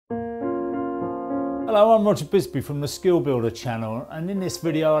Hello, I'm Roger Bisbee from the Skill Builder channel, and in this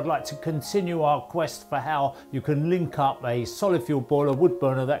video I'd like to continue our quest for how you can link up a solid fuel boiler, wood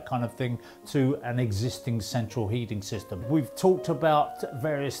burner, that kind of thing, to an existing central heating system. We've talked about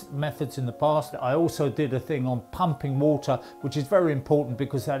various methods in the past. I also did a thing on pumping water, which is very important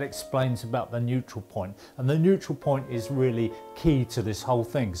because that explains about the neutral point, and the neutral point is really key to this whole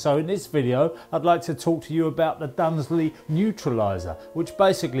thing. So in this video I'd like to talk to you about the Dunsley Neutraliser, which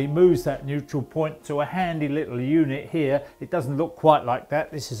basically moves that neutral point to a handy little unit here. It doesn't look quite like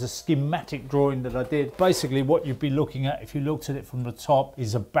that. This is a schematic drawing that I did. Basically what you'd be looking at if you looked at it from the top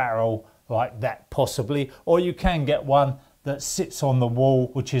is a barrel like that possibly, or you can get one that sits on the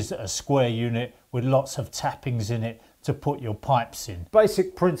wall, which is a square unit with lots of tappings in it to put your pipes in.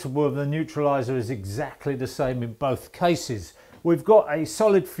 Basic principle of the neutralizer is exactly the same in both cases. We've got a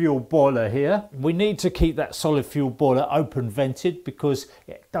solid fuel boiler here. We need to keep that solid fuel boiler open vented because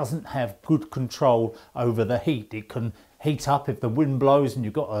it doesn't have good control over the heat. It can heat up if the wind blows and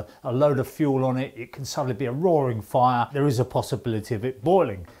you've got a load of fuel on it. It can suddenly be a roaring fire. There is a possibility of it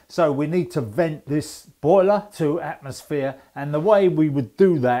boiling. So we need to vent this boiler to atmosphere, and the way we would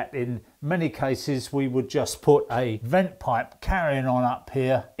do that in many cases, we would just put a vent pipe carrying on up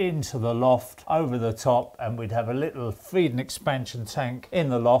here into the loft over the top, and we'd have a little feed and expansion tank in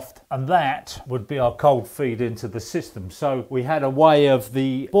the loft, and that would be our cold feed into the system. So we had a way of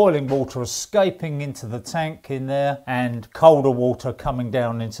the boiling water escaping into the tank in there and colder water coming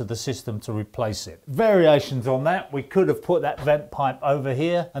down into the system to replace it. Variations on that, we could have put that vent pipe over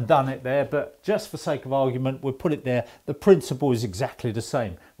here and done it there, but just for sake of argument we'll put it there. The principle is exactly the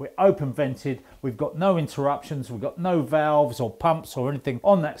same. We're open vented, we've got no interruptions, we've got no valves or pumps or anything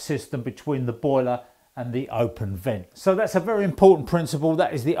on that system between the boiler and the open vent. So that's a very important principle.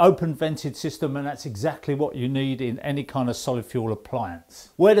 That is the open vented system, and that's exactly what you need in any kind of solid fuel appliance.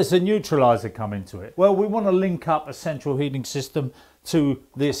 Where does the neutralizer come into it? Well, we want to link up a central heating system to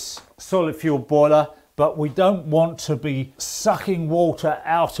this solid fuel boiler, but we don't want to be sucking water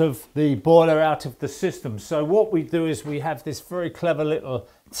out of the boiler, out of the system. So what we do is we have this very clever little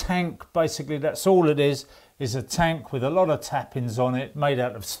tank. Basically that's all it is a tank with a lot of tappings on it, made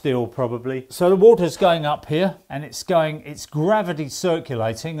out of steel probably. So the water's going up here and it's gravity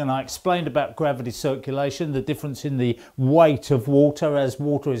circulating, and I explained about gravity circulation, the difference in the weight of water. As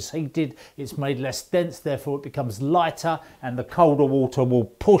water is heated, it's made less dense, therefore it becomes lighter, and the colder water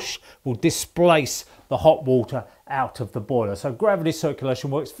will displace the hot water out of the boiler. So gravity circulation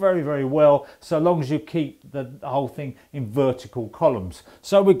works very, very well so long as you keep the whole thing in vertical columns.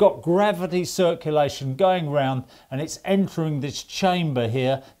 So we've got gravity circulation going round, and it's entering this chamber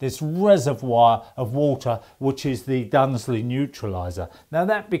here, this reservoir of water, which is the Dunsley Neutraliser. Now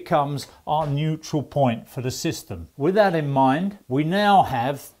that becomes our neutral point for the system. With that in mind, we now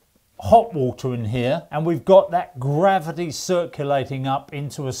have hot water in here, and we've got that gravity circulating up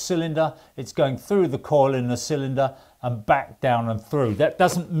into a cylinder. It's going through the coil in the cylinder and back down and through. That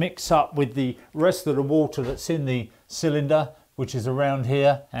doesn't mix up with the rest of the water that's in the cylinder, which is around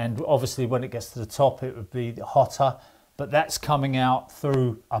here, and obviously when it gets to the top it would be hotter, but that's coming out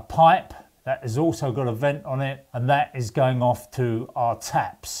through a pipe that has also got a vent on it, and that is going off to our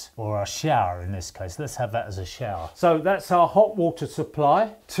taps, or our shower in this case. Let's have that as a shower. So that's our hot water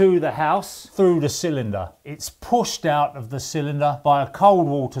supply to the house through the cylinder. It's pushed out of the cylinder by a cold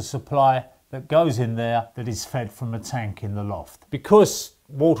water supply that goes in there, that is fed from a tank in the loft. Because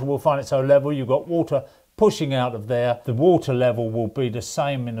water will find its own level, you've got water pushing out of there, the water level will be the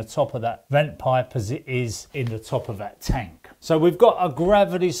same in the top of that vent pipe as it is in the top of that tank. So we've got a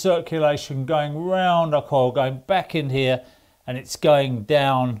gravity circulation going round our coil, going back in here, and it's going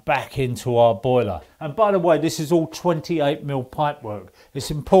down back into our boiler. And by the way, this is all 28mm pipe work. It's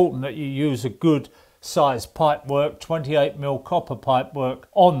important that you use a good size pipe work, 28mm copper pipe work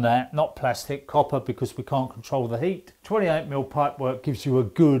on that, not plastic, copper, because we can't control the heat. 28mm pipe work gives you a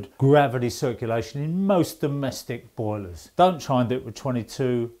good gravity circulation in most domestic boilers. Don't try and do it with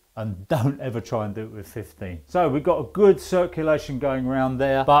 22, and don't ever try and do it with 15. So we've got a good circulation going around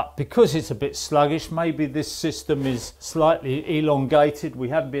there, but because it's a bit sluggish, maybe this system is slightly elongated. We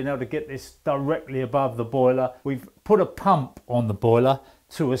haven't been able to get this directly above the boiler. We've put a pump on the boiler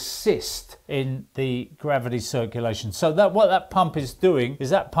to assist in the gravity circulation. So what that pump is doing is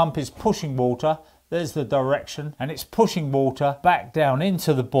that pump is pushing water. There's the direction, and it's pushing water back down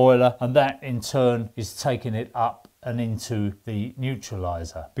into the boiler, and that in turn is taking it up and into the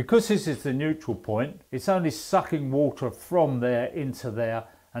neutralizer. Because this is the neutral point, it's only sucking water from there into there,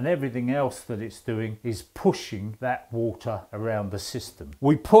 and everything else that it's doing is pushing that water around the system.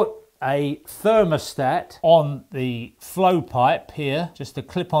 We put a thermostat on the flow pipe here, just a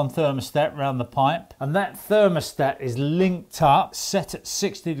clip-on thermostat around the pipe, and that thermostat is linked up, set at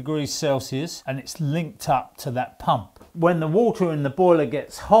 60 degrees Celsius, and it's linked up to that pump. When the water in the boiler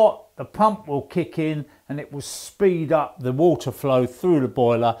gets hot, the pump will kick in and it will speed up the water flow through the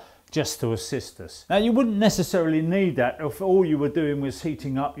boiler just to assist us. Now, you wouldn't necessarily need that if all you were doing was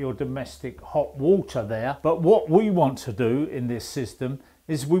heating up your domestic hot water there, but what we want to do in this system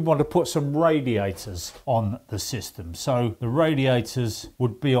is we want to put some radiators on the system. So the radiators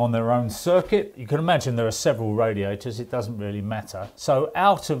would be on their own circuit. You can imagine there are several radiators, it doesn't really matter. So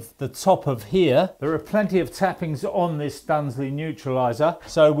out of the top of here, there are plenty of tappings on this Dunsley Neutraliser.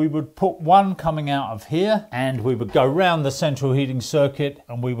 So we would put one coming out of here and we would go round the central heating circuit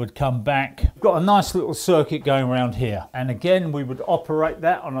and we would come back. We've got a nice little circuit going around here. And again, we would operate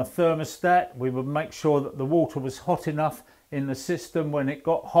that on a thermostat. We would make sure that the water was hot enough in the system. When it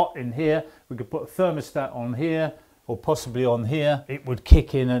got hot in here, we could put a thermostat on here or possibly on here. It would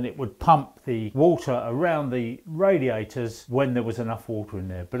kick in and it would pump the water around the radiators when there was enough water in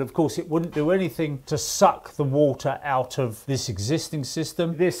there. But of course it wouldn't do anything to suck the water out of this existing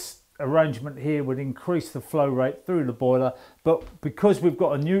system. This arrangement here would increase the flow rate through the boiler, but because we've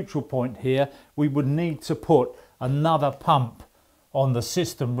got a neutral point here, we would need to put another pump on the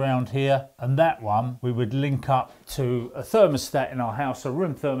system round here, and that one we would link up to a thermostat in our house, a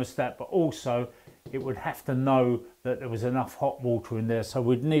room thermostat, but also it would have to know that there was enough hot water in there, so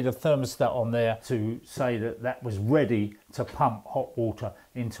we'd need a thermostat on there to say that that was ready to pump hot water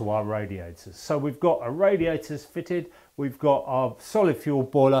into our radiators. So we've got our radiators fitted, we've got our solid fuel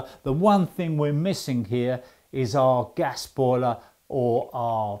boiler. The one thing we're missing here is our gas boiler or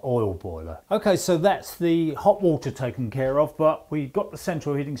our oil boiler. Okay, so that's the hot water taken care of, but we've got the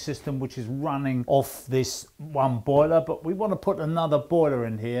central heating system which is running off this one boiler, but we want to put another boiler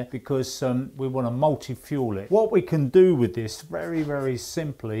in here because we want to multi-fuel it. What we can do with this very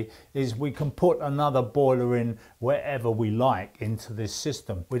simply is we can put another boiler in wherever we like into this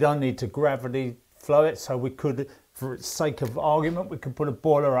system. We don't need to gravity flow it, so we could, for its sake of argument, we could put a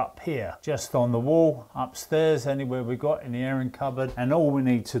boiler up here, just on the wall, upstairs, anywhere we got in the airing cupboard, and all we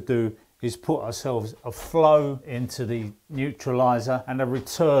need to do is put ourselves a flow into the neutralizer and a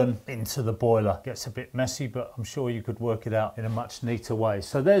return into the boiler. Gets a bit messy, but I'm sure you could work it out in a much neater way.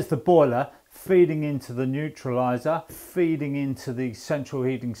 So there's the boiler feeding into the neutralizer, feeding into the central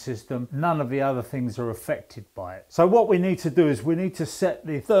heating system. None of the other things are affected by it. So what we need to do is we need to set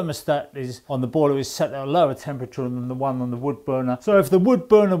the thermostat is on the boiler is set at a lower temperature than the one on the wood burner. So if the wood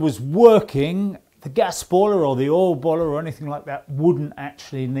burner was working, the gas boiler or the oil boiler or anything like that wouldn't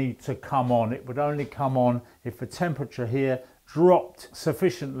actually need to come on. It would only come on if the temperature here dropped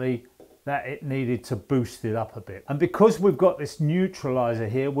sufficiently that it needed to boost it up a bit. And because we've got this neutralizer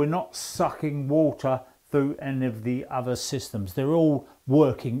here, we're not sucking water through any of the other systems. They're all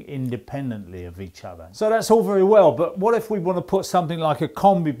working independently of each other. So that's all very well, but what if we want to put something like a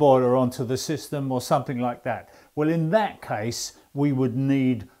combi boiler onto the system or something like that? Well, in that case, we would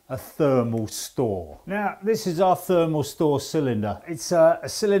need a thermal store. Now, this is our thermal store cylinder. It's a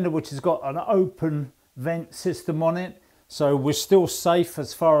cylinder which has got an open vent system on it. So we're still safe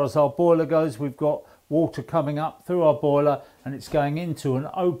as far as our boiler goes. We've got water coming up through our boiler and it's going into an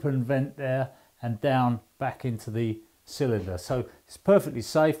open vent there and down back into the cylinder. So it's perfectly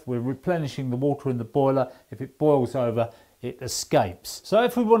safe. We're replenishing the water in the boiler. If it boils over, it escapes. So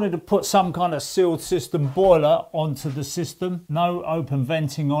if we wanted to put some kind of sealed system boiler onto the system, no open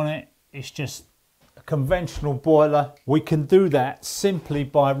venting on it, it's just a conventional boiler, we can do that simply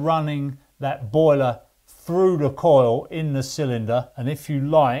by running that boiler through the coil in the cylinder, and if you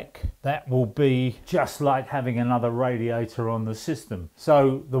like, that will be just like having another radiator on the system.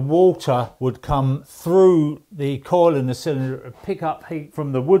 So the water would come through the coil in the cylinder, pick up heat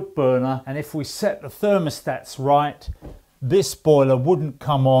from the wood burner, and if we set the thermostats right, this boiler wouldn't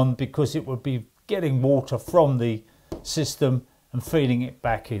come on because it would be getting water from the system and feeding it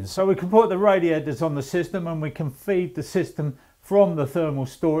back in. So we can put the radiators on the system and we can feed the system from the thermal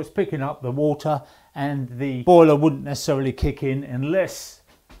store. It's picking up the water and the boiler wouldn't necessarily kick in unless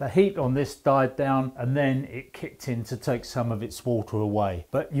the heat on this died down and then it kicked in to take some of its water away.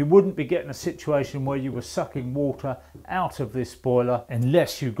 But you wouldn't be getting a situation where you were sucking water out of this boiler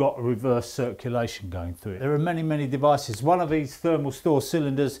unless you got a reverse circulation going through it. There are many devices. One of these thermal store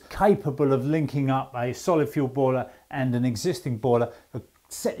cylinders capable of linking up a solid fuel boiler and an existing boiler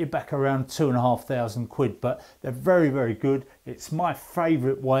set you back around £2,500, but they're very good. It's my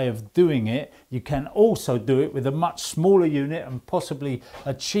favorite way of doing it. You can also do it with a much smaller unit and possibly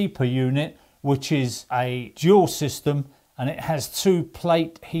a cheaper unit, which is a dual system, and it has 2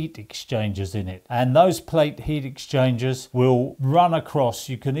 plate heat exchangers in it, and those plate heat exchangers will run across.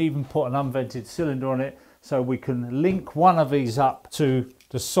 You can even put an unvented cylinder on it, so we can link one of these up to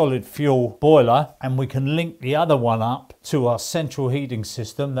the solid fuel boiler, and we can link the other one up to our central heating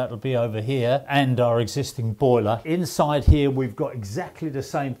system. That'll be over here, and our existing boiler. Inside here we've got exactly the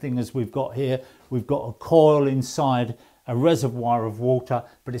same thing as we've got here. We've got a coil inside, a reservoir of water,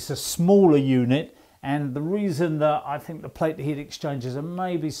 but it's a smaller unit. And the reason that I think the plate heat exchangers are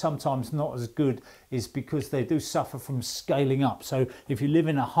maybe sometimes not as good is because they do suffer from scaling up. So if you live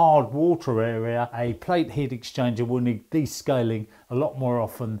in a hard water area, a plate heat exchanger will need descaling a lot more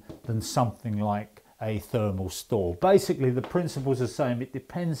often than something like a thermal store. Basically the principle's the same. It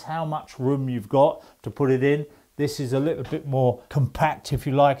depends how much room you've got to put it in. This is a little bit more compact, if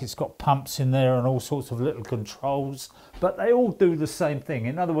you like. It's got pumps in there and all sorts of little controls, but they all do the same thing.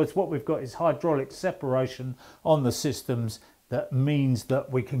 In other words, what we've got is hydraulic separation on the systems. That means that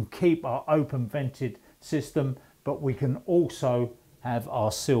we can keep our open vented system, but we can also have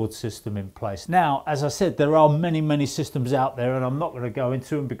our sealed system in place. Now, as I said, there are many systems out there, and I'm not going to go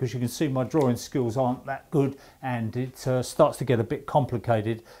into them because you can see my drawing skills aren't that good, and it starts to get a bit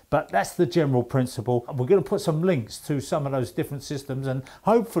complicated, but that's the general principle. We're going to put some links to some of those different systems, and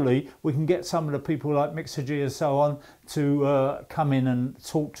hopefully we can get some of the people like Mixergy and so on to come in and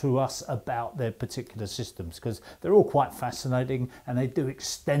talk to us about their particular systems, because they're all quite fascinating and they do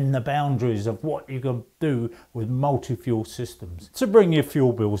extend the boundaries of what you can do with multi-fuel systems to bring your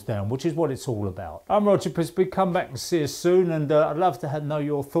fuel bills down, which is what it's all about. I'm Roger Prisby. Come back and see us soon, and I'd love to know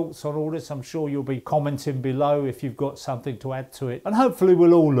your thoughts on all this. I'm sure you'll be commenting below if you've got something to add to it, and hopefully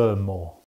we'll all learn more.